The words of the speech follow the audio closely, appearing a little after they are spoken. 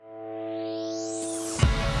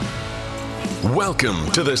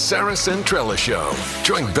Welcome to the Sarah Centrella Show.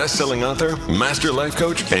 Join best-selling author, master life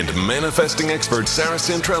coach, and manifesting expert Sarah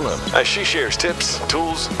Centrella as she shares tips,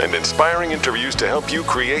 tools, and inspiring interviews to help you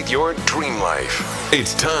create your dream life.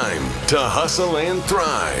 It's time to hustle and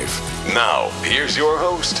thrive. Now, here's your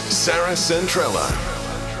host, Sarah Centrella.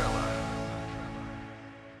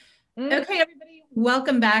 Okay, everybody,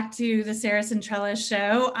 welcome back to the Sarah Centrella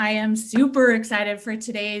Show. I am super excited for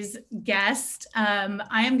today's guest.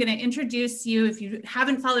 I am going to introduce you. If you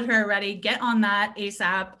haven't followed her already, get on that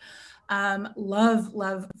ASAP.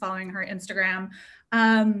 Love following her Instagram.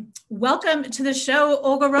 Welcome to the show,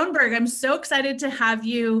 Olga Ronnberg. I'm so excited to have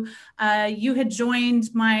you. You had joined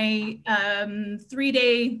my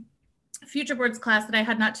 3-day future boards class that I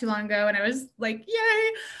had not too long ago, and I was like,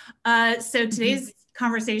 yay. So today's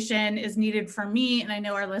conversation is needed for me, and I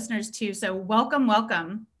know our listeners too. So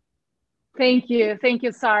welcome. Thank you,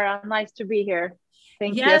 Sarah. Nice to be here.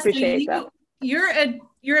 Thank you. I appreciate that.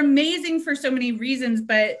 You're amazing for so many reasons,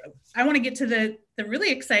 but I want to get to the really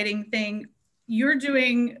exciting thing. You're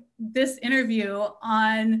doing this interview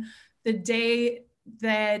on the day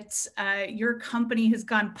that your company has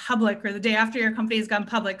gone public, or the day after your company has gone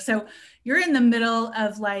public. So you're in the middle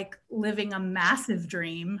of like living a massive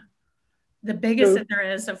dream, the biggest that there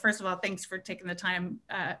is. So first of all, thanks for taking the time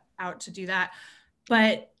out to do that.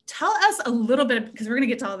 But tell us a little bit, because we're going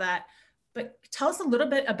to get to all that, but tell us a little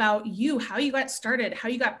bit about you, how you got started, how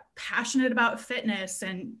you got passionate about fitness,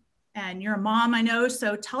 and you're a mom, I know.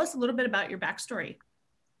 So tell us a little bit about your backstory.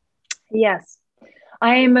 Yes,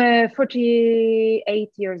 I'm 48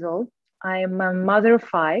 years old. I'm a mother of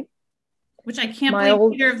 5. Which I can't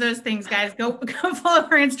believe either of those things, guys. Go follow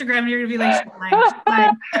her Instagram and you're going to be like,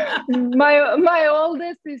 my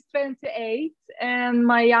oldest is 28 and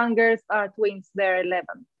my youngest are twins. They're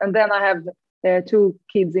 11. And then I have 2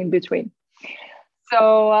 kids in between.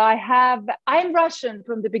 So I'm Russian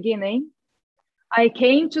from the beginning. I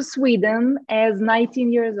came to Sweden as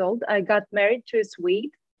 19 years old. I got married to a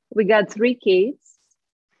Swede. We got 3 kids.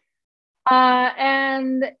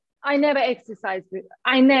 And I never exercised.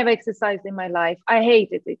 I never exercised in my life. I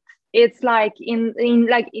hated it. It's like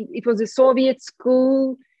it was a Soviet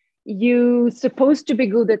school. You supposed to be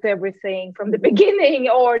good at everything from the beginning,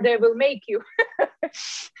 or they will make you.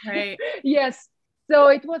 Right. Yes. So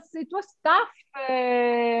it was tough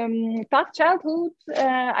childhood.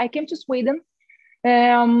 I came to Sweden,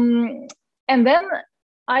 and then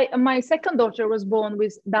my second daughter was born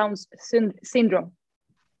with Down syndrome.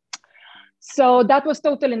 So that was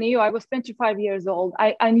totally new. I was 25 years old.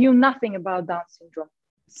 I knew nothing about Down syndrome.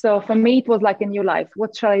 So for me, it was like a new life.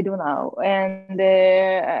 What shall I do now? And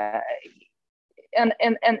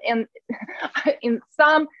in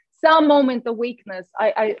some moment of weakness,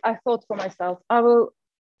 I thought for myself, I will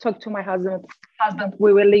talk to my husband.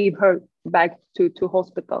 We will leave her back to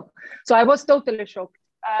hospital. So I was totally shocked.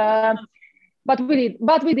 But we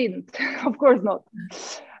didn't. Of course not.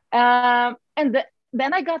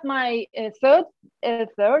 Then I got my third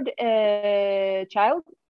child,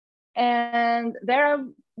 and there I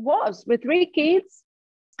was with 3 kids,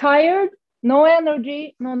 tired, no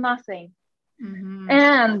energy, no nothing. Mm-hmm.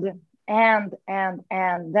 And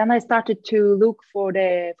then I started to look for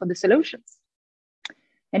the solutions.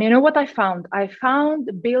 And you know what I found? I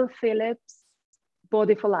found Bill Phillips'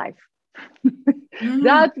 Body for Life. Mm-hmm.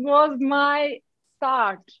 That was my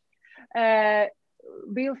start.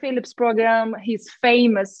 Bill Phillips' program, his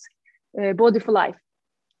famous Body for Life.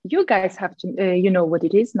 You guys have to, you know what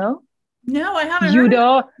it is, no? No, I haven't. You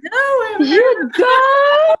don't. No, I haven't. You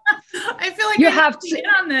don't. I feel like you I have to get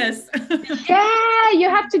on this. Yeah, you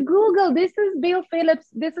have to Google. This is Bill Phillips.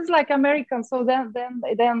 This is like American. So then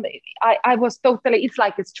I was totally. It's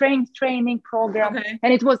like a strength training program, okay.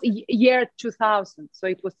 And it was year 2000, so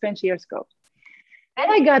it was 20 years ago. Then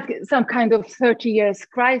I got some kind of 30 years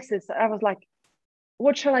crisis. I was like,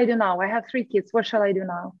 what shall I do now? I have 3 kids. What shall I do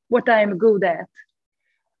now? What I'm good at?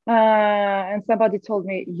 And somebody told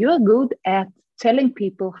me, you're good at telling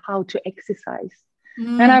people how to exercise.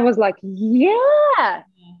 And I was like, yeah,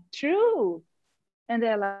 true. And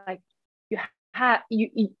they're like,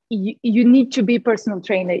 you need to be a personal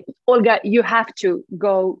trainer. Olga, you have to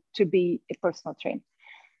go to be a personal trainer.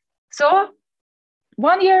 So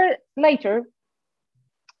 1 year later,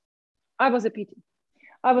 I was a PT.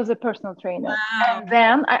 I was a personal trainer. Wow. And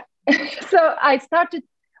then I started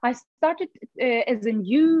as a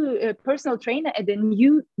new personal trainer at a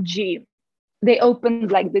new gym. They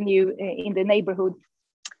opened like the new in the neighborhood.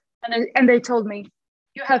 And they told me,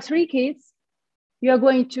 you have 3 kids. You are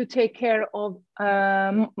going to take care of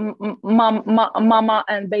mama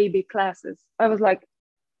and baby classes. I was like,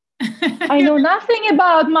 I know nothing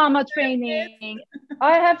about mama training.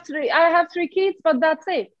 I have three kids, but that's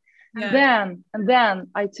it. Yeah. And then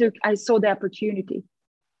I saw the opportunity.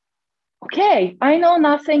 Okay, I know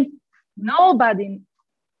nothing. Nobody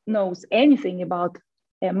knows anything about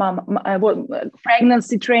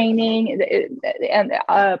pregnancy training and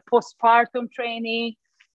postpartum training.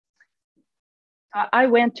 I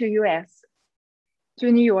went to US,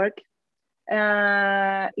 to New York.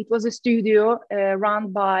 It was a studio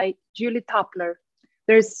run by Julie Tapler.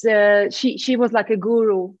 She was like a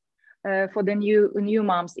guru for the new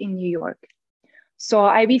moms in New York. So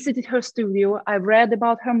I visited her studio. I've read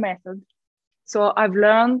about her method. So I've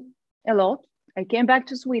learned a lot. I came back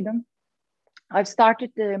to Sweden. I've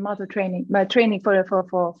started the mother training, my training for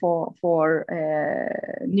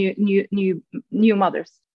new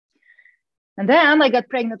mothers. And then I got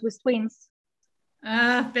pregnant with twins.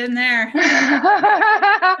 Been there.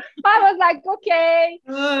 I was like, okay.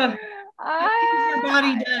 Your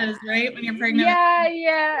body does, right? When you're pregnant.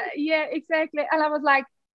 Yeah, exactly. And I was like,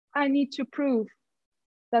 I need to prove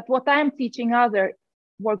that what I'm teaching others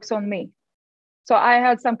works on me. So I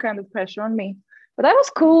had some kind of pressure on me, but that was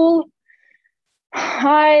cool.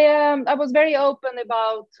 I was very open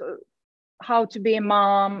about how to be a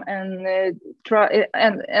mom and try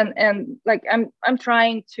and like I'm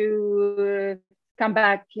trying to come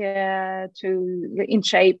back to in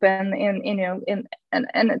shape and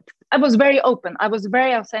I was very open. I was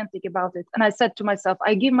very authentic about it, and I said to myself,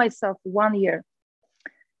 I give myself 1 year,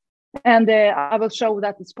 and I will show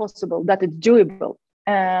that it's possible, that it's doable.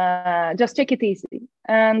 Just take it easy.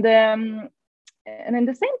 And in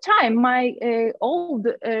the same time, my old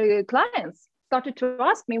clients started to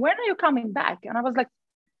ask me, when are you coming back? And I was like,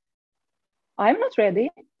 I'm not ready.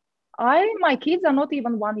 My kids are not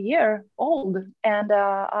even 1 year old. And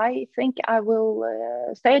I think I will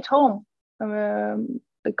stay at home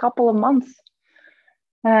a couple of months.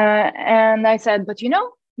 And I said, but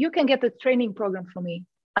you can get a training program from me.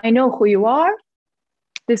 I know who you are.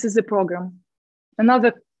 This is the program.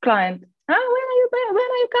 Another client, when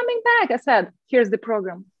are you coming back? I said, here's the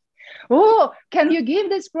program. Oh, can you give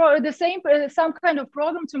this some kind of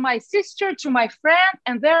program to my sister, to my friend?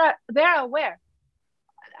 And they're aware.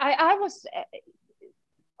 I was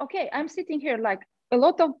okay. I'm sitting here like a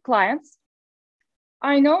lot of clients.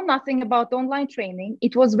 I know nothing about online training.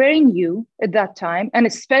 It was very new at that time, and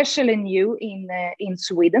especially new in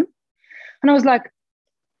Sweden. And I was like,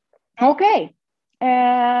 okay.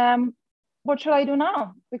 What shall I do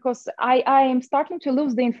now? Because I am starting to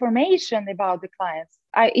lose the information about the clients.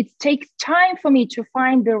 It takes time for me to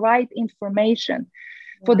find the right information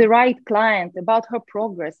for the right client, about her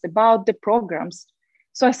progress, about the programs.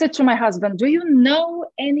 So I said to my husband, do you know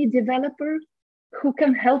any developer who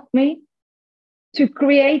can help me to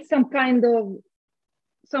create some kind of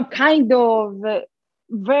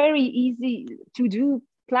very easy to do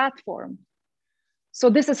platform? So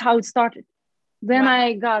this is how it started. Then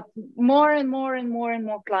I got more and more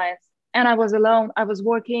clients, and I was alone. I was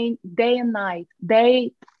working day and night.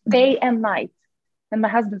 And my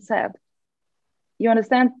husband said, do you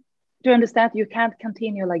understand? You can't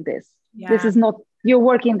continue like this. Yeah. This is not, you're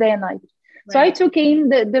working day and night. Right. So I took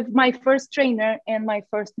in my first trainer and my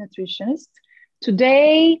first nutritionist.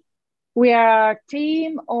 Today, we are a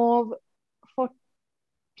team of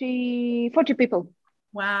 40 people.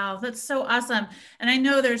 Wow, that's so awesome. And I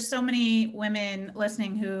know there's so many women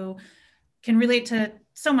listening who can relate to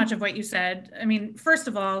so much of what you said. I mean, first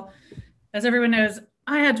of all, as everyone knows,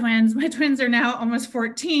 I had twins. My twins are now almost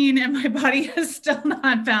 14 and my body has still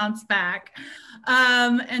not bounced back.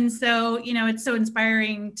 And so, it's so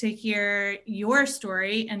inspiring to hear your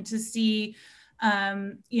story and to see,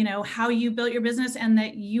 how you built your business, and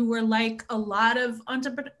that you were like a lot of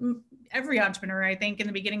every entrepreneur, I think, in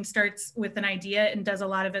the beginning starts with an idea and does a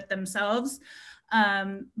lot of it themselves.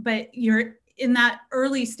 But you're in that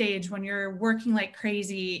early stage when you're working like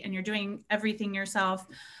crazy and you're doing everything yourself.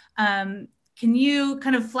 Can you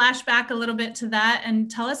kind of flash back a little bit to that and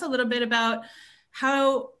tell us a little bit about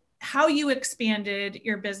how you expanded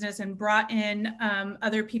your business and brought in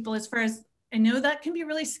other people? As far as I know, that can be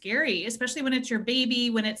really scary, especially when it's your baby,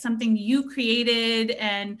 when it's something you created,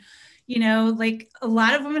 and like a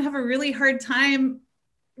lot of women have a really hard time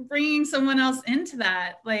bringing someone else into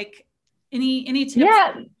that. Like any tips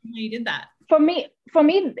how you did that? For me,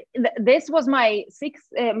 this was my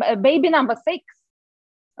baby number 6.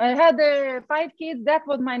 I had 5 kids. That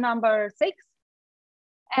was my number 6.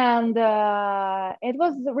 And it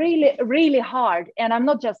was really, really hard. And I'm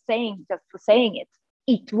not just saying for saying it.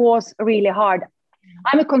 It was really hard.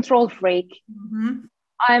 I'm a control freak.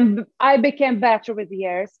 Mm-hmm. I became better with the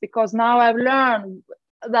years because now I've learned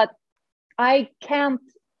that I can't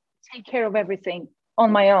take care of everything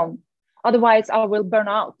on my own. Otherwise, I will burn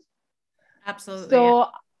out. Absolutely. So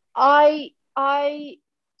I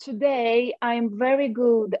today I'm very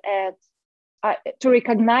good at to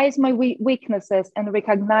recognize my weaknesses and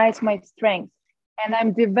recognize my strengths. And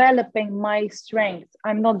I'm developing my strengths.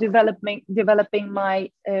 I'm not developing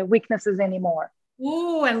my weaknesses anymore.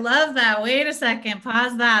 Ooh, I love that. Wait a second.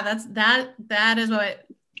 Pause that. That is what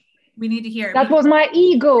we need to hear. That was my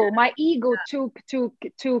ego. My ego took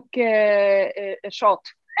a shot.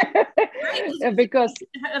 Right. Because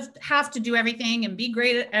have to do everything and be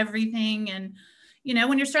great at everything. And, you know,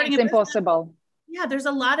 when you're starting it's impossible. Yeah, there's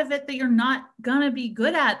a lot of it that you're not gonna be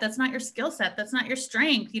good at. That's not your skill set. That's not your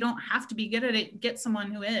strength. You don't have to be good at it. Get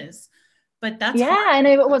someone who is. But that's hard. And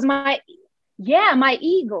it was my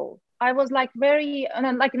ego. I was like very, and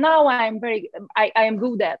then like now I am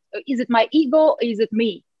good at. Is it my ego? Is it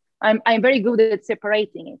me? I'm very good at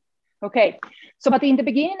separating it. Okay, so but in the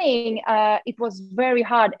beginning, it was very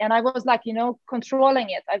hard, and I was like, you know, controlling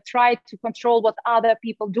it. I tried to control what other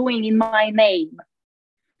people doing in my name.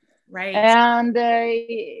 Right. And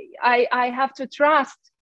I have to trust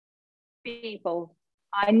people.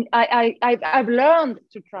 I've learned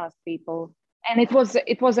to trust people, and it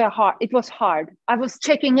was hard. I was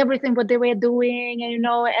checking everything what they were doing, and you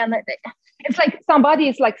know, and it's like somebody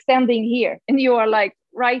is like standing here, and you are like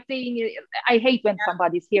writing. I hate when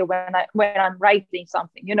somebody's here when I'm writing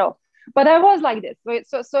something, you know. But I was like this,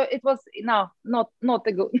 so it was not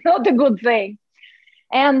a good thing,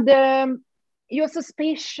 and. You're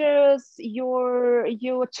suspicious,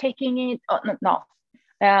 you're checking it. Oh, no.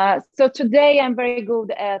 So today I'm very good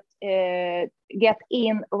at get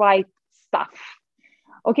in right stuff.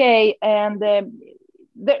 Okay, and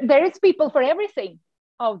there is people for everything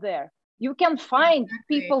out there. You can find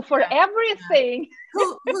people for everything.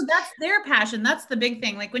 Who that's their passion. That's the big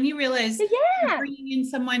thing. Like when you realize you're bringing in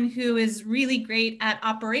someone who is really great at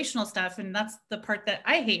operational stuff, and that's the part that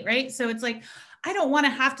I hate, right? So it's like, I don't want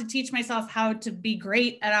to have to teach myself how to be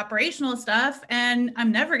great at operational stuff, and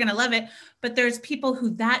I'm never going to love it. But there's people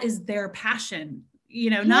who that is their passion. You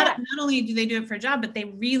know, not only do they do it for a job, but they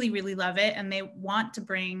really, really love it, and they want to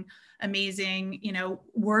bring amazing, you know,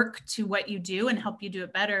 work to what you do and help you do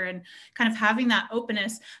it better, and kind of having that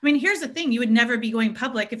openness. I mean, here's the thing: you would never be going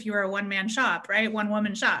public if you were a one-man shop, right?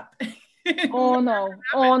 One-woman shop. Oh no,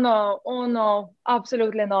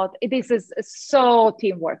 absolutely not. This is so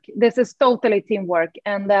teamwork. This is totally teamwork,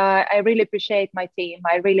 and I really appreciate my team.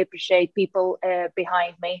 I really appreciate people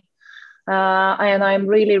behind me, and I'm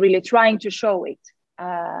really, really trying to show it,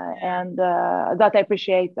 and that I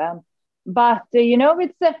appreciate them. But you know,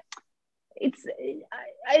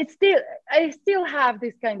 I still have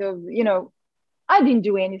this kind of, you know, I didn't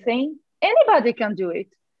do anything. Anybody can do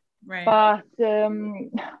it, right? But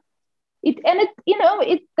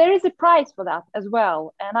there is a price for that as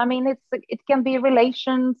well. And I mean, it can be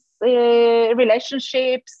relationships.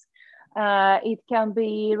 It can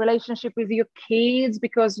be relationship with your kids,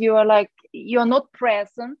 because you're not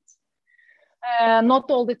present,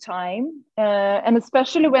 not all the time, and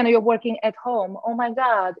especially when you're working at home. Oh my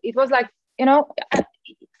God, it was like, you know,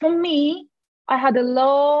 for me, I had a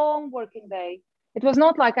long working day. It was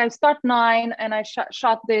not like I start 9 and I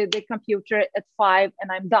shut the computer at 5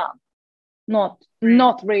 and I'm done. Not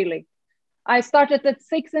really. I started at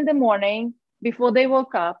 6 in the morning before they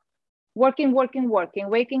woke up, working, waking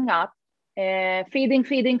up,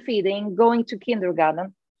 feeding, going to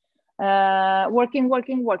kindergarten,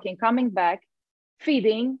 working, coming back,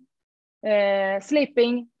 feeding,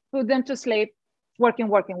 sleeping, put them to sleep,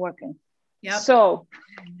 working. Yep. So,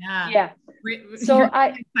 So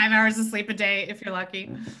 5 hours of sleep a day if you're lucky.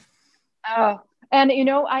 And you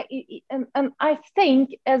know, I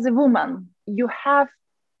think as a woman, you have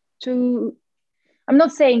to. I'm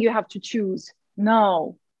not saying you have to choose,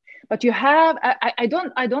 no, but you have. I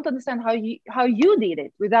don't understand how you did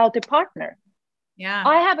it without a partner. Yeah,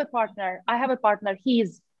 I have a partner.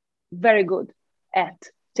 He's very good at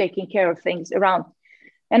taking care of things around.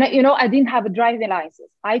 And you know, I didn't have a driving license.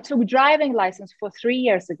 I took driving license for 3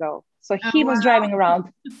 years ago. So he was driving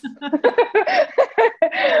around.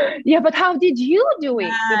 Yeah, but how did you do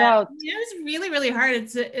it without? It was really, really hard.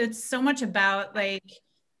 It's so much about like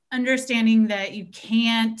understanding that you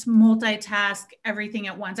can't multitask everything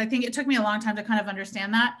at once. I think it took me a long time to kind of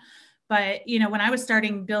understand that. But, you know, when I was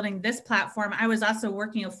starting building this platform, I was also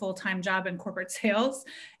working a full-time job in corporate sales,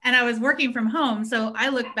 and I was working from home. So I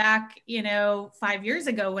look back, you know, 5 years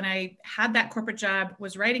ago when I had that corporate job,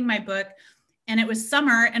 was writing my book, and it was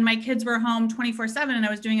summer and my kids were home 24/7, and I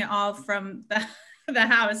was doing it all from the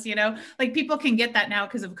house, like people can get that now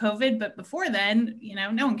because of COVID, but before then,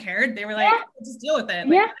 no one cared. They were like, just deal with it.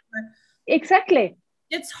 Like, exactly.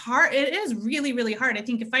 It's hard. It is really, really hard. I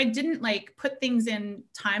think if I didn't like put things in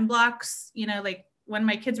time blocks, like when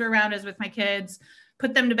my kids were around, I was with my kids,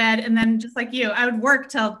 put them to bed. And then just like you, I would work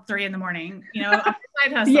till 3 a.m, on my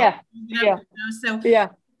side hustle. So I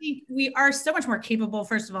think we are so much more capable,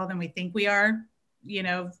 first of all, than we think we are,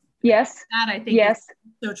 Yes. That I think is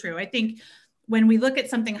so true. I think when we look at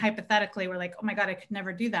something hypothetically, we're like, oh my God, I could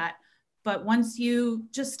never do that. But once you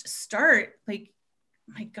just start, like,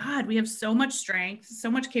 my God, we have so much strength,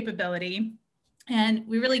 so much capability, and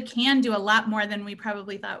we really can do a lot more than we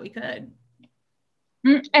probably thought we could.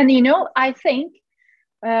 And I think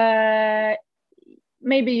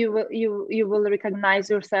maybe you will recognize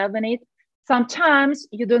yourself in it. Sometimes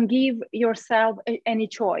you don't give yourself any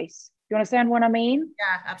choice. You understand what I mean?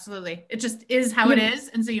 Yeah, absolutely. It just is how it is,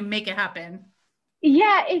 and so you make it happen.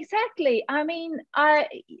 Yeah, exactly. I mean,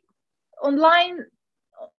 online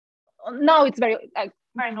now it's very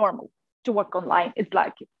normal to work online. It's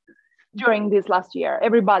like during this last year,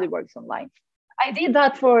 everybody works online. I did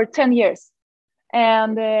that for 10 years,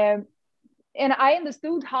 and I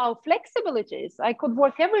understood how flexible it is. I could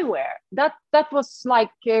work everywhere. That was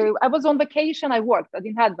like I was on vacation, I worked. I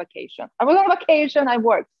didn't have vacation. I was on vacation, I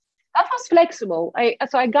worked. That was flexible.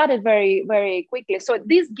 So I got it very, very quickly. So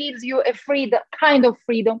this gives you a kind of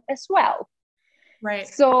freedom as well. Right.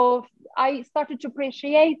 So I started to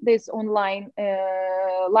appreciate this online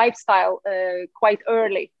lifestyle quite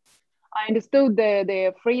early. I understood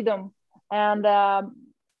the freedom, and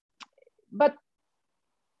but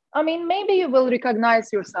I mean, maybe you will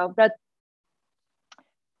recognize yourself that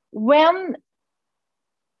when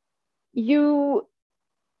you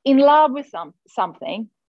in love with something,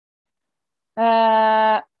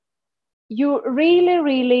 you really,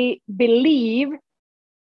 really believe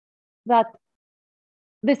that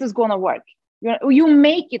this is gonna work. You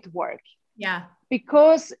make it work. Yeah.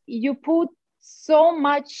 Because you put so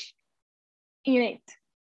much in it.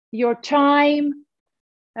 Your time,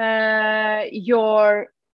 your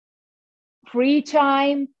free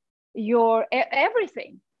time, your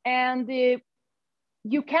everything. And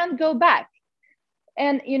you can't go back.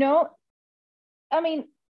 And, I mean,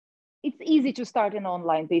 it's easy to start an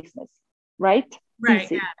online business, right? Right.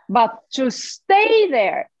 Easy. Yeah. But to stay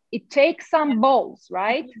there, it takes some balls,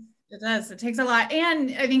 right? It does. It takes a lot. And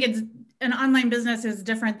I think an online business is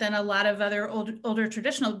different than a lot of other older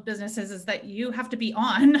traditional businesses, is that you have to be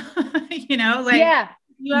on, you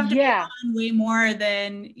have to be on way more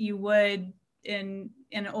than you would in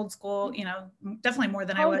old school, definitely more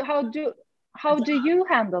than I would. How do you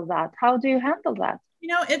handle that? How do you handle that?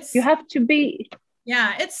 You have to be.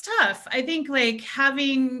 Yeah, it's tough. I think like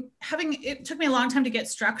having it took me a long time to get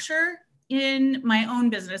structure in my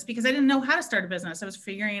own business because I didn't know how to start a business. I was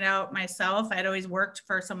figuring it out myself. I'd always worked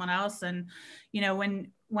for someone else. And,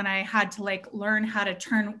 when I had to like learn how to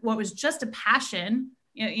turn what was just a passion,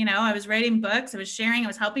 I was writing books, I was sharing, I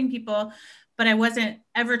was helping people, but I wasn't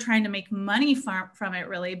ever trying to make money from it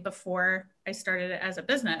really before I started it as a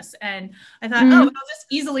business. And I thought, I'll just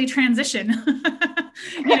easily transition,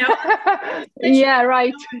 Yeah,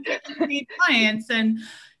 right. Clients. And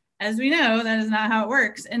as we know, that is not how it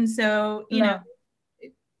works. And so,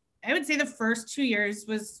 I would say the first 2 years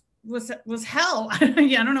was hell.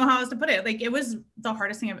 Yeah, I don't know how else to put it. Like it was the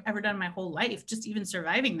hardest thing I've ever done in my whole life, just even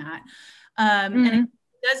surviving that. And it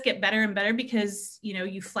does get better and better because,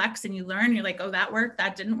 you flex and you learn, you're like, oh, that worked,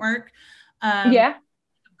 that didn't work.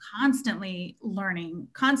 Constantly learning,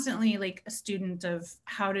 constantly like a student of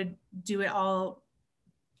how to do it all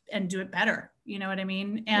and do it better. You know what I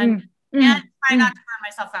mean? And try not to burn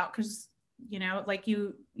myself out. Cause like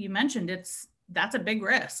you mentioned, that's a big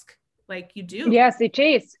risk. Like you do. Yes, it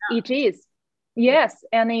is. Yeah. It is. Yes.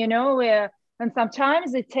 And, and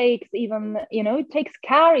sometimes it takes even, it takes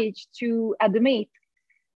courage to admit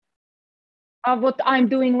what I'm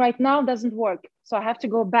doing right now doesn't work. So I have to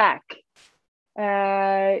go back,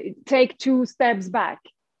 take 2 steps back.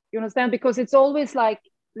 You understand? Because it's always like,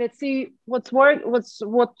 let's see what's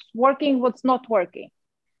working, what's not working.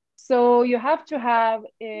 So you have to have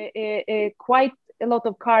quite a lot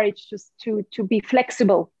of courage just to be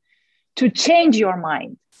flexible, to change your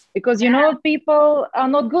mind, because people are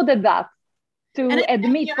not good at that, to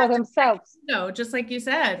admit for themselves. Just like you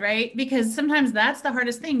said, right? Because sometimes that's the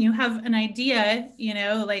hardest thing. You have an idea,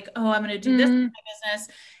 like, oh, I'm going to do this in my business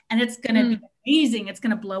and it's going to be amazing. It's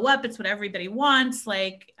going to blow up. It's what everybody wants.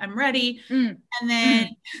 Like, I'm ready. And then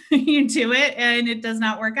you do it and it does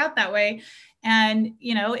not work out that way. And,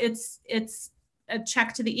 it's a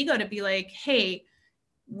check to the ego to be like, hey,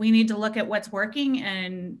 we need to look at what's working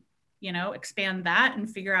and, you know, expand that and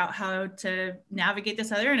figure out how to navigate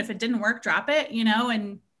this other. And if it didn't work, drop it, you know,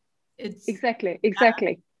 and it's exactly.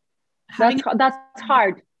 That's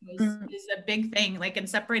hard. Is a big thing, like, in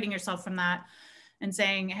separating yourself from that and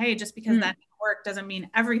saying, hey, just because that didn't work doesn't mean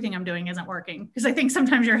everything I'm doing isn't working. Because I think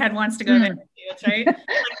sometimes your head wants to go there, right? Like,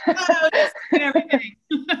 oh, just everything.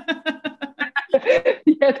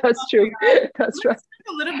 Yeah, that's true. That's right. Let's talk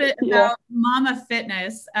a little bit about Mama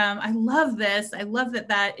Fitness. I love this. I love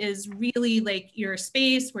that is really like your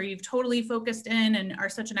space where you've totally focused in and are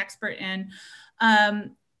such an expert in.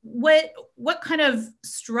 What kind of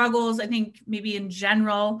struggles, I think maybe in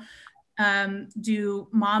general, do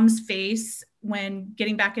moms face when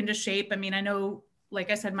getting back into shape? I mean, I know,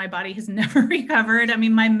 like I said, my body has never recovered. I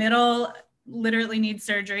mean, my middle literally needs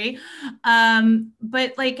surgery.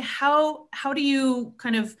 But like, how do you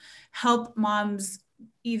kind of help moms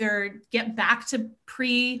either get back to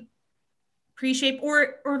pre-shape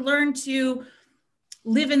or learn to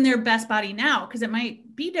live in their best body now? Because it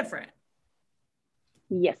might be different.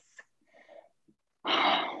 Yes.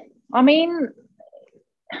 I mean,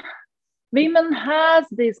 women has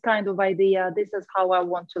this kind of idea, this is how I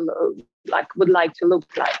want to look, like, would like to look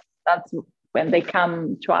like. That's when they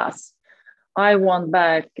come to us. I want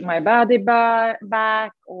back my body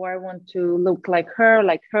back, or I want to look like her,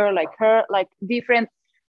 like different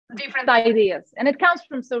ideas. And it comes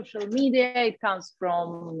from social media, it comes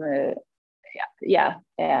from,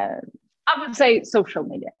 I would say social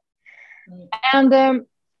media. And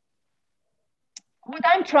what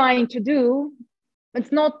I'm trying to do,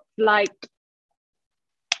 it's not like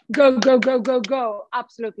go.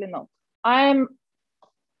 Absolutely not. And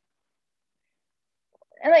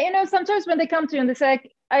you know, sometimes when they come to you and they say,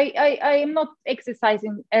 I am not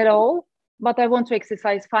exercising at all, but I want to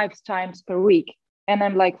exercise 5 times per week. And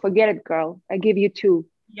I'm like, forget it, girl. I give you 2.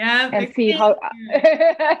 Yeah. And see how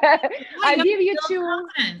I give you 2.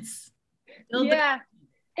 Yeah,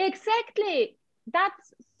 exactly.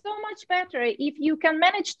 That's so much better. If you can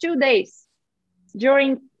manage 2 days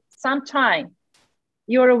during some time,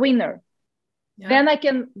 you're a winner. Yeah. Then I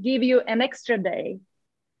can give you an extra day.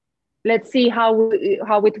 Let's see how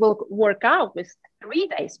it will work out with 3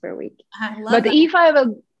 days per week. But that. if I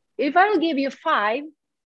will give you 5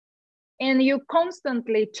 and you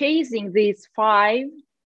constantly chasing these 5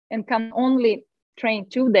 and can only train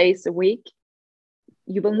 2 days a week,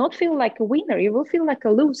 you will not feel like a winner. You will feel like a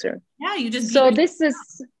loser. Yeah, you just. So this is,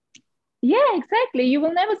 yeah, exactly. You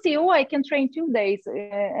will never say, oh, I can train 2 days,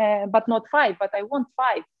 but not 5, but I want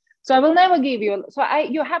 5. So I will never give you. So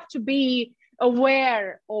you have to be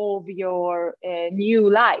aware of your new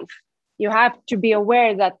life. You have to be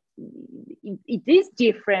aware that it is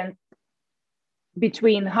different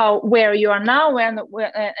between where you are now and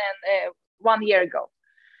 1 year ago.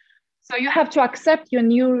 So you have to accept your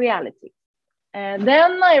new reality. And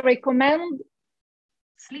then I recommend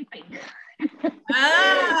sleeping. If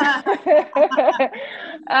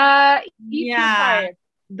you're tired,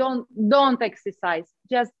 don't exercise.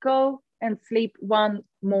 Just go and sleep 1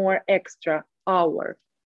 more extra hour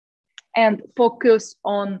and focus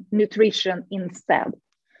on nutrition instead.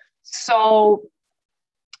 So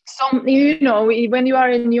you know, when you are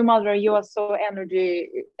a new mother, you are so energy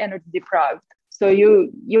deprived. So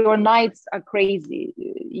your nights are crazy.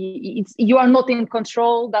 You are not in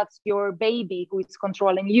control. That's your baby who is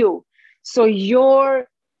controlling you. So you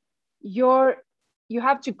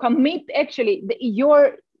have to commit. Actually,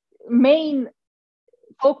 your main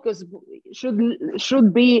focus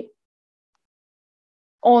should be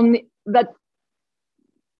on that.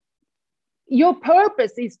 Your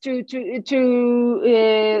purpose is to be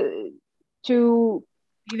there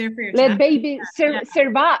for your let baby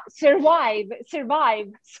survive.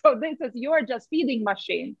 So this is, you're just feeding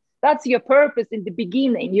machine. That's your purpose in the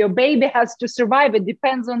beginning. Your baby has to survive. It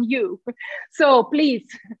depends on you. So please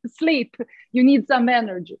sleep. You need some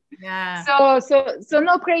energy. Yeah. So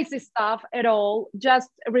no crazy stuff at all.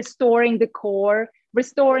 Just restoring the core,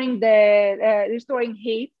 restoring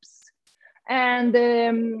hips, and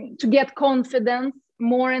to get confidence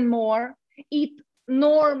more and more. Eat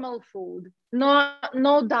normal food. No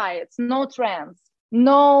diets, no trends,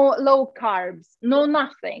 no low carbs, no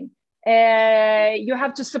nothing. You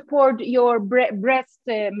have to support your breast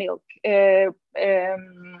milk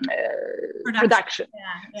production.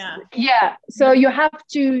 Yeah. So you have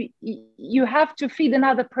to feed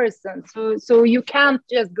another person. So you can't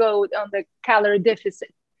just go on the calorie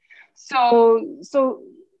deficit. So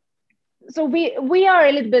we are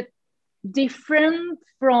a little bit different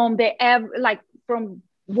from from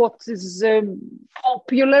what is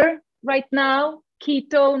popular right now.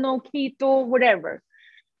 Keto, no keto, whatever.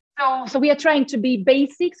 So we are trying to be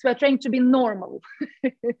basics. We're trying to be normal.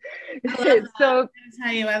 I love that. So I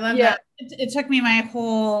tell you, I love that. It took me my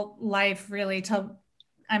whole life really till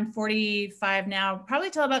I'm 45 now, probably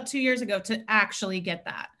till about 2 years ago to actually get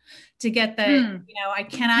that, I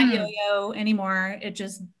cannot yo-yo anymore.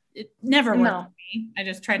 It never worked for me. I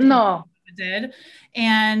just tried to it did.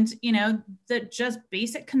 And, the just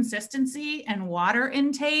basic consistency and water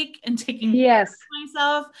intake and taking care of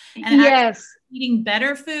myself and eating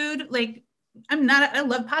better food. Like I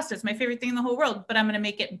love pasta. It's my favorite thing in the whole world, but I'm going to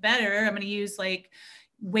make it better. I'm going to use like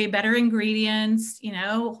way better ingredients,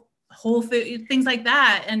 whole food, things like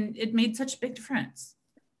that. And it made such a big difference.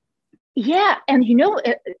 Yeah. And,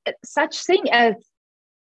 such thing as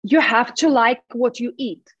you have to like what you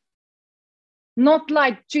eat, not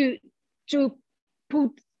like to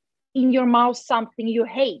put in your mouth something you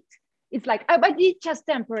hate. It's like, but it's just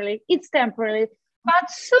temporarily. It's temporary. But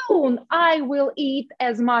soon I will eat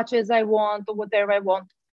as much as I want or whatever I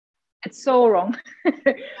want. It's so wrong.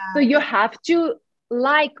 So you have to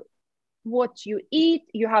like what you eat.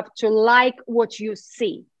 You have to like what you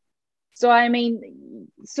see. So I mean,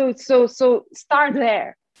 so start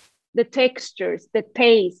there. The textures, the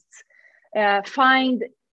tastes. Find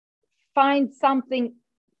something.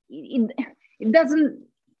 It doesn't.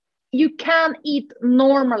 You can eat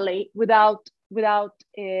normally without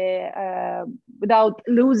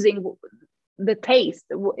losing the taste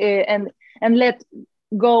and let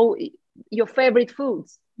go your favorite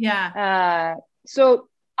foods. So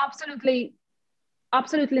absolutely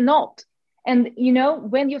not. And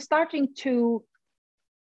when you're starting to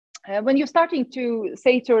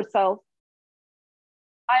say to yourself,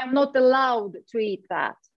 I am not allowed to eat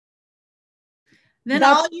that, then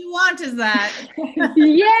all you want is that.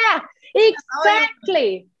 Yeah,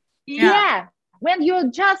 exactly. Yeah. When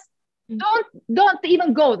you just don't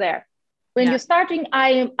even go there. When you're starting,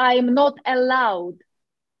 I am not allowed.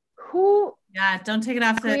 Who don't take it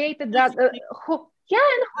off created that? Who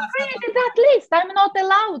created that list? I'm not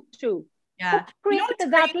allowed to. Who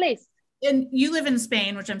created that list? And you live in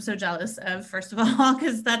Spain, which I'm so jealous of, first of all,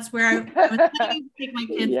 because that's where I was planning to take my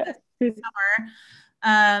kids this summer.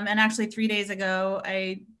 And actually 3 days ago,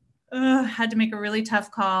 I had to make a really tough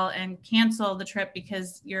call and cancel the trip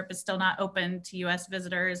because Europe is still not open to US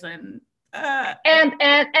visitors. And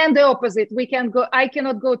the opposite. We can go. I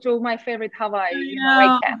cannot go to my favorite Hawaii.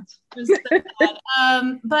 I can't.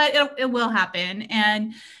 But it will happen.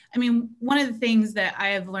 And I mean, one of the things that I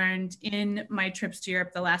have learned in my trips to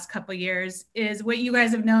Europe the last couple of years is what you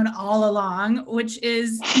guys have known all along, which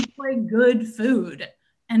is enjoy good food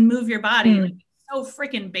and move your body. Like, it's so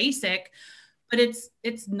freaking basic, but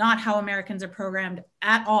it's not how Americans are programmed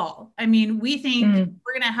at all. I mean, we think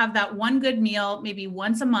we're going to have that one good meal, maybe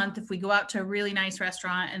once a month if we go out to a really nice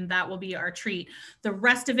restaurant, and that will be our treat. The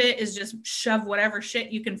rest of it is just shove whatever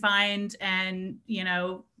shit you can find and,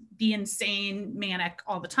 be insane, manic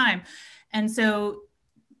all the time. And so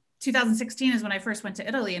 2016 is when I first went to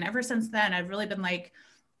Italy. And ever since then, I've really been like,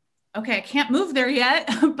 okay, I can't move there yet,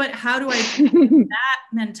 but how do I that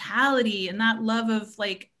mentality and that love of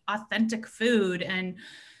like authentic food and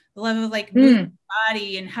the love of like moving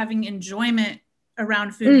body and having enjoyment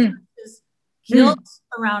around food versus guilt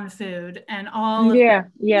around food and all of the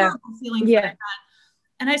feelings that I had.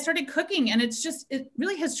 And I started cooking, and it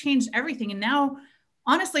really has changed everything. And now,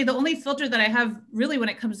 honestly, the only filter that I have really when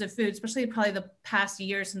it comes to food, especially probably the past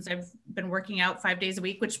year since I've been working out 5 days a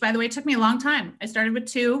week, which by the way, took me a long time. I started with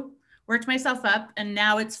 2, worked myself up, and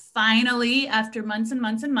now it's finally, after months and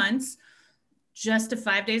months and months, just a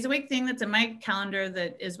 5 days a week thing that's in my calendar.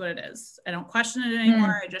 That is what it is. I don't question it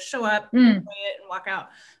anymore. I just show up, enjoy it, and walk out.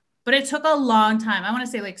 But it took a long time. I want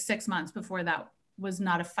to say like 6 months before that was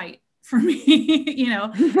not a fight for me,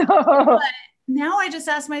 But now I just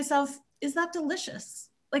ask myself, is that delicious?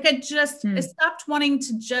 Like I stopped wanting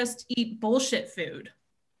to just eat bullshit food.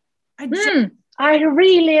 I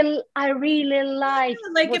really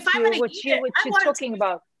like if I'm going to eat it, what you're talking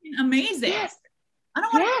about. Amazing. Yes. I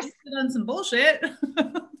don't want to sit on some bullshit.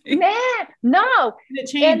 No.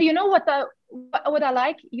 And you know what I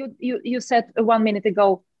like? You said 1 minute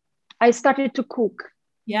ago, I started to cook.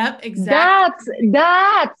 Yep, exactly.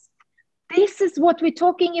 This is what we're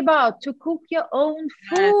talking about, to cook your own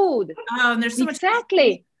food. Oh, and there's so much that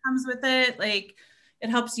comes with it. Like it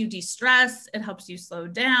helps you de-stress. It helps you slow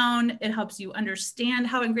down. It helps you understand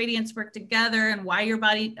how ingredients work together and why your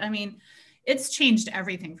body, I mean, it's changed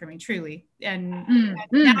everything for me, truly. And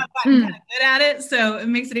now I've gotten kind of good at it. So it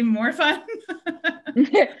makes it even more fun.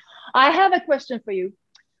 I have a question for you.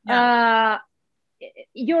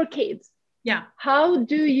 Your kids. Yeah. How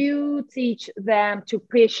do you teach them to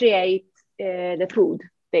appreciate the food?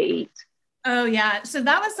 they eat. Oh yeah. So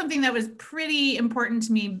that was something that was pretty important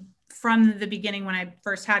to me from the beginning when I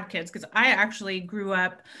first had kids, because I actually grew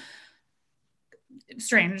up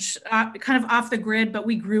strange, kind of off the grid, but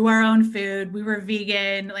we grew our own food. We were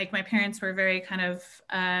vegan. Like my parents were very kind of,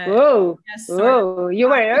 Whoa, whoa, you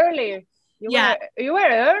were early. You were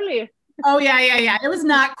early. Oh yeah. It was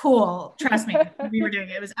not cool. Trust me. We were doing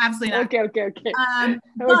it. It was absolutely not. Okay.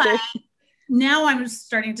 But now I'm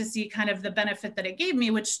starting to see kind of the benefit that it gave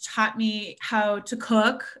me, which taught me how to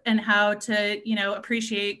cook and how to,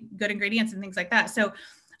 appreciate good ingredients and things like that. So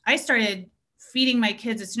I started feeding my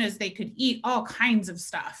kids as soon as they could eat all kinds of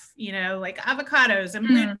stuff, like avocados and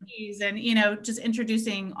blue cheese and, just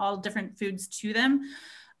introducing all different foods to them.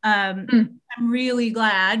 I'm really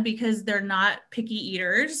glad because they're not picky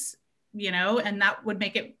eaters, and that would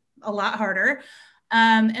make it a lot harder.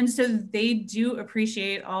 And so they do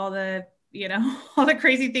appreciate all the, all the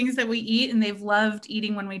crazy things that we eat, and they've loved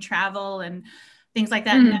eating when we travel and things like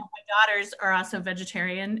that. And now my daughters are also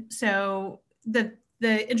vegetarian. So the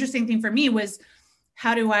interesting thing for me was,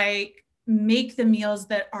 how do I make the meals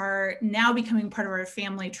that are now becoming part of our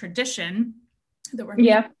family tradition that we're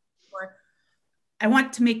for? I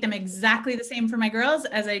want to make them exactly the same for my girls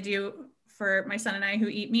as I do for my son and I who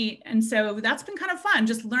eat meat. And so that's been kind of fun,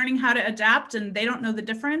 just learning how to adapt, and they don't know the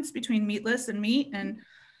difference between meatless and meat. And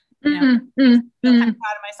I'm kind of proud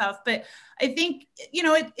of myself, but I think,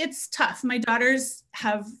 it's tough. My daughters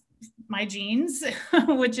have my genes,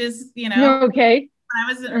 which is, okay. When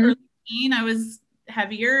I was an early teen, I was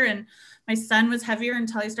heavier, and my son was heavier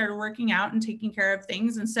until he started working out and taking care of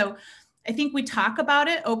things. And so I think we talk about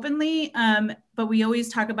it openly, but we always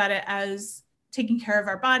talk about it as taking care of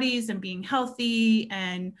our bodies and being healthy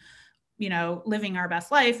and, living our best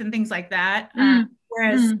life and things like that.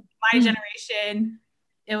 Whereas my generation,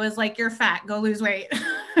 it was like, you're fat, go lose weight,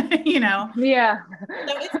 Yeah.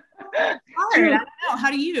 So it's hard. I don't know.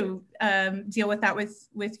 How do you deal with that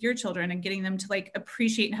with your children and getting them to like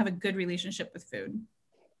appreciate and have a good relationship with food?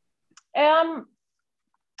 I've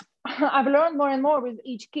learned more and more with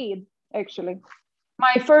each kid, actually.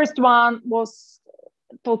 My first one was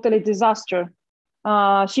totally disaster.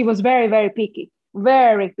 She was very, very picky,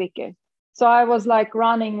 very picky. So I was like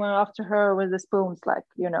running after her with the spoons, like,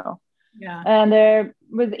 Yeah. And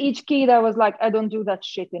with each kid, I was like, I don't do that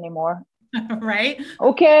shit anymore. Right.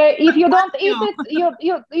 Okay. If you don't eat it,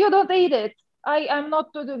 you don't eat it. I'm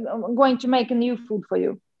not going to make a new food for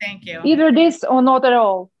you. Thank you. Either this or not at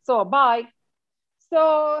all. So bye.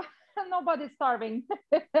 So nobody's starving.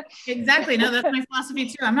 Exactly. No, that's my philosophy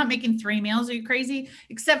too. I'm not making 3 meals. Are you crazy?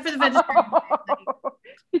 Except for the vegetarian.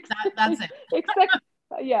 That's it.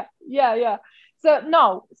 Yeah. So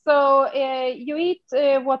no. So you eat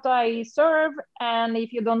what I serve, and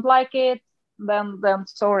if you don't like it, then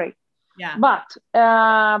sorry. Yeah. But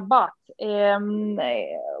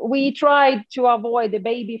we tried to avoid the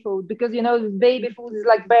baby food, because baby food is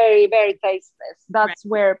like very, very tasteless. That's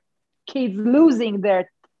where kids losing their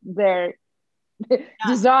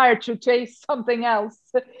desire to taste something else.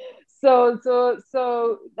 So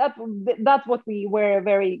that's what we were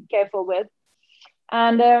very careful with.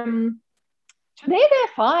 And today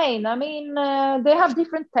they're fine. I mean, they have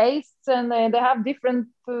different tastes, and they have different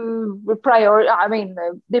priority. I mean,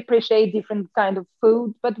 they appreciate different kind of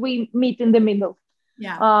food, but we meet in the middle.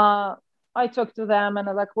 Yeah. I talk to them, and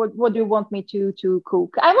I'm like, what do you want me to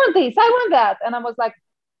cook? I want this, I want that. And I was like,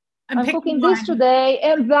 I'm cooking this today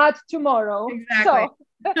and that tomorrow. Exactly.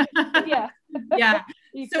 So, yeah. Yeah.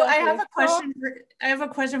 Exactly. So I have a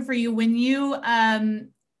question for you. When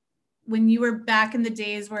you were back in the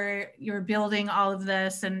days where you were building all of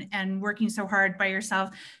this and working so hard by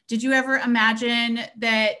yourself, did you ever imagine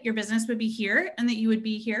that your business would be here and that you would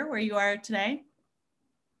be here where you are today?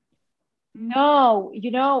 No,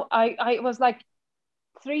 I was like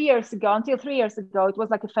 3 years ago, until 3 years ago, it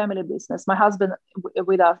was like a family business. My husband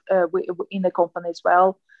with us in the company as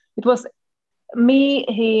well. It was me,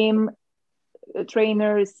 him,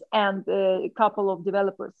 trainers, and a couple of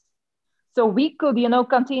developers. So we could,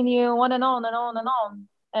 continue on and on and on and on,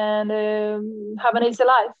 and have an easy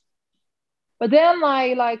life. But then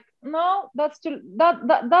I like, no, that's too,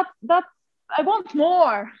 that I want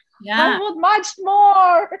more. Yeah. I want much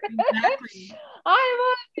more. Exactly. I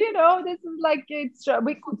want, this is like,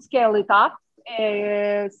 we could scale it up.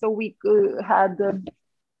 So we had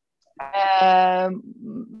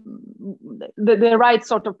the right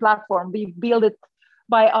sort of platform. We built it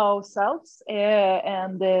by ourselves,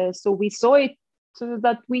 and so we saw it so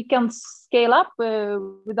that we can scale up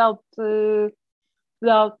without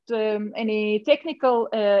without any technical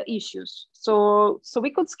issues. So we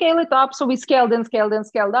could scale it up. So we scaled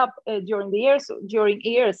up during the years. During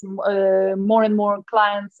years, more and more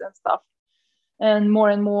clients and stuff, and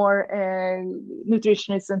more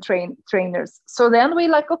nutritionists and trainers. So then we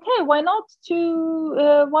like, okay, why not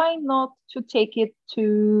to take it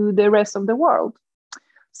to the rest of the world?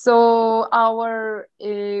 So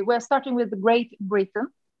we're starting with Great Britain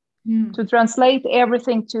to translate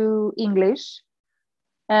everything to English,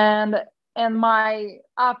 and my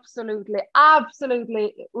absolutely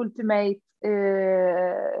ultimate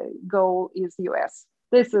goal is US.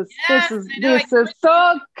 This is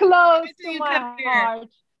so close to my heart.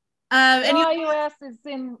 And US is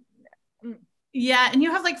in. Yeah, and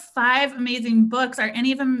you have like 5 amazing books. Are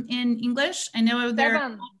any of them in English? I know there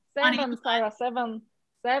are seven, Sarah, seven.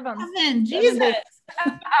 Jesus. This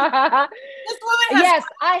woman has yes,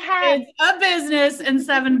 I have a business and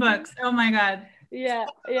 7 books. Oh my God. Yeah.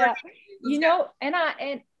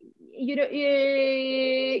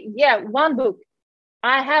 One book.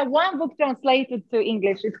 I have one book translated to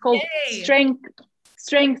English. It's called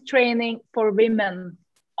Strength Training for Women,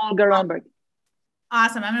 Olga Ronnberg.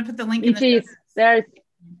 Awesome. I'm gonna put the link in the there's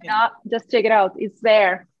just check it out. It's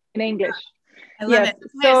there in English. I love it.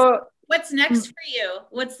 So what's next for you?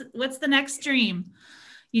 What's the next dream?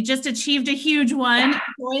 You just achieved a huge one.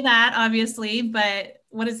 Enjoy that, obviously, but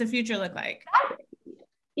what does the future look like?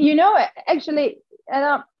 Actually,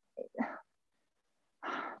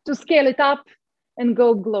 to scale it up and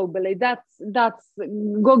go globally. That's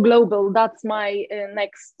go global. That's my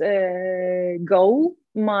next goal,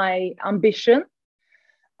 my ambition.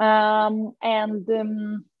 I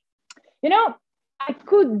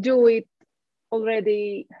could do it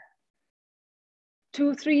already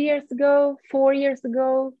 2-3 years ago, 4 years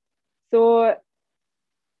ago. So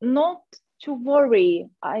not to worry.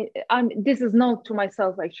 This is not to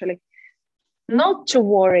myself, actually. Not to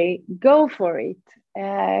worry. Go for it.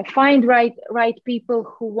 Find right people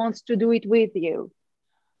who wants to do it with you.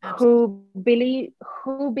 Absolutely.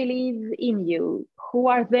 who believe in you, who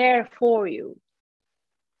are there for you,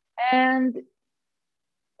 and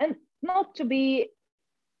not to be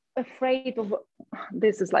afraid of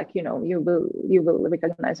this. Is like, you will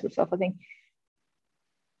recognize yourself. I think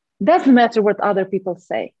doesn't matter what other people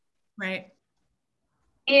say, right?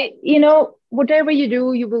 Whatever you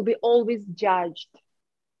do, you will be always judged.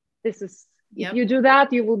 This is If you do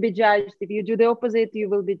that, you will be judged. If you do the opposite, you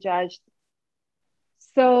will be judged.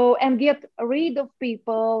 So, and get rid of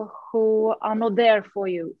people who are not there for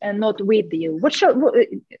you and not with you.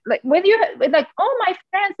 When you like, oh, my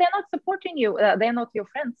friends, they're not supporting you. They're not your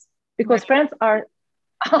friends, because friends are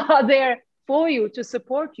there for you, to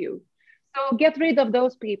support you. So get rid of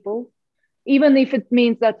those people, even if it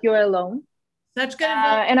means that you're alone. Such good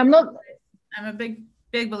advice. And I'm a big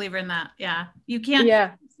believer in that. Yeah. You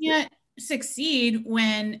can't succeed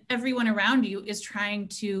when everyone around you is trying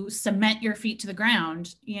to cement your feet to the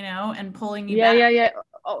ground, and pulling you back.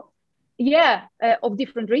 Of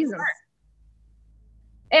different reasons.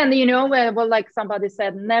 And like somebody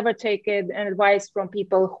said, never take advice from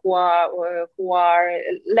people who are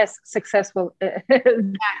less successful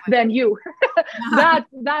than you. that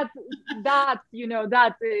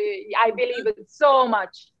I believe it so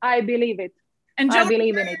much. I believe it. And don't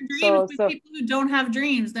believe in it. So people who don't have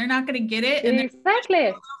dreams, they're not going to get it. And exactly.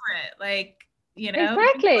 Over it.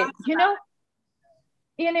 Exactly.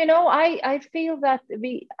 I feel that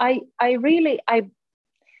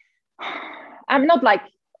I'm not like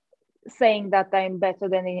saying that I'm better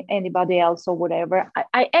than anybody else or whatever.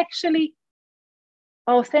 I actually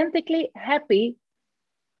authentically happy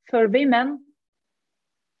for women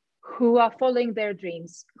who are following their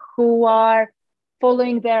dreams, who are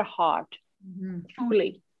following their heart.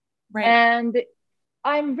 Fully. Right. And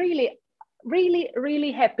I'm really, really,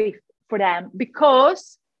 really happy for them,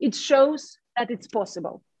 because it shows that it's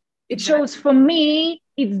possible. It shows for me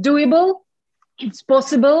it's doable, it's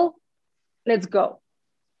possible. Let's go.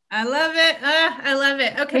 I love it. I love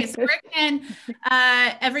it. Okay, so where can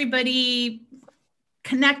everybody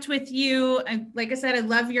connect with you? Like I said, I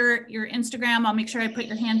love your Instagram. I'll make sure I put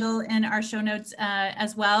your handle in our show notes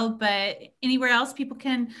as well. But anywhere else people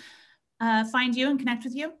can find you and connect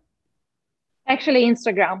with you? Actually,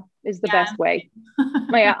 Instagram is the best way.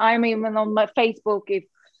 I'm even on my Facebook, if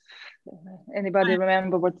anybody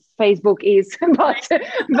remember what Facebook is.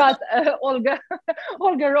 but Olga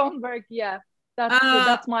Ronnberg,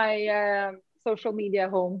 that's my social media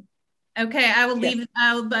home. Okay, I will leave.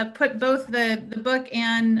 I'll put both the book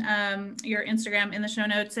and your Instagram in the show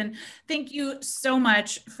notes. And thank you so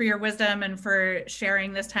much for your wisdom and for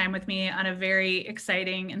sharing this time with me on a very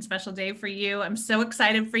exciting and special day for you. I'm so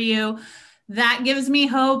excited for you. That gives me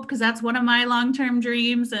hope because that's one of my long-term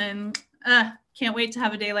dreams, and can't wait to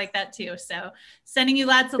have a day like that too. So, sending you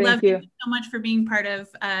lots of love. Thank you so much for being part of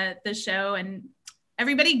the show, and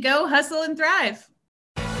everybody, go hustle and thrive.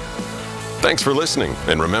 Thanks for listening.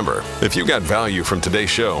 And remember, if you got value from today's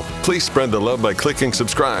show, please spread the love by clicking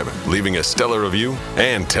subscribe, leaving a stellar review,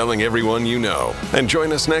 and telling everyone you know. And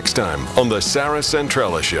join us next time on The Sarah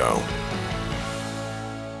Centrella Show.